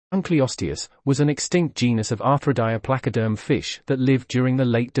Dunkleosteus was an extinct genus of Arthrodire placoderm fish that lived during the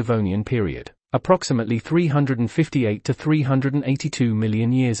late Devonian period, approximately 358 to 382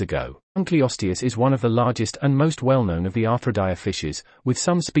 million years ago. Dunkleosteus is one of the largest and most well-known of the Arthrodire fishes, with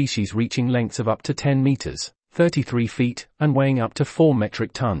some species reaching lengths of up to 10 meters, 33 feet, and weighing up to 4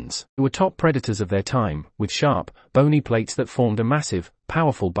 metric tons. They were top predators of their time, with sharp, bony plates that formed a massive,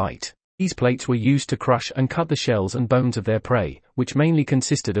 powerful bite. These plates were used to crush and cut the shells and bones of their prey, which mainly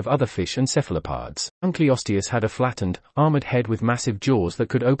consisted of other fish and cephalopods. Dunkleosteus had a flattened, armored head with massive jaws that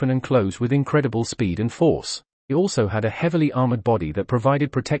could open and close with incredible speed and force. It also had a heavily armored body that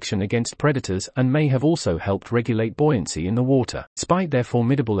provided protection against predators and may have also helped regulate buoyancy in the water. Despite their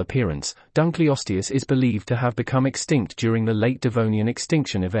formidable appearance, Dunkleosteus is believed to have become extinct during the late Devonian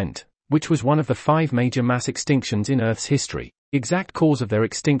extinction event, which was one of the 5 major mass extinctions in Earth's history. The exact cause of their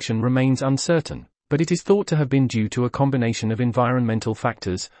extinction remains uncertain, but it is thought to have been due to a combination of environmental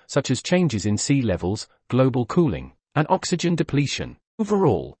factors, such as changes in sea levels, global cooling, and oxygen depletion.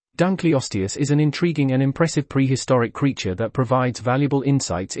 Overall, Dunkleosteus is an intriguing and impressive prehistoric creature that provides valuable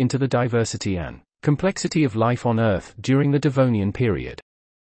insights into the diversity and complexity of life on Earth during the Devonian period.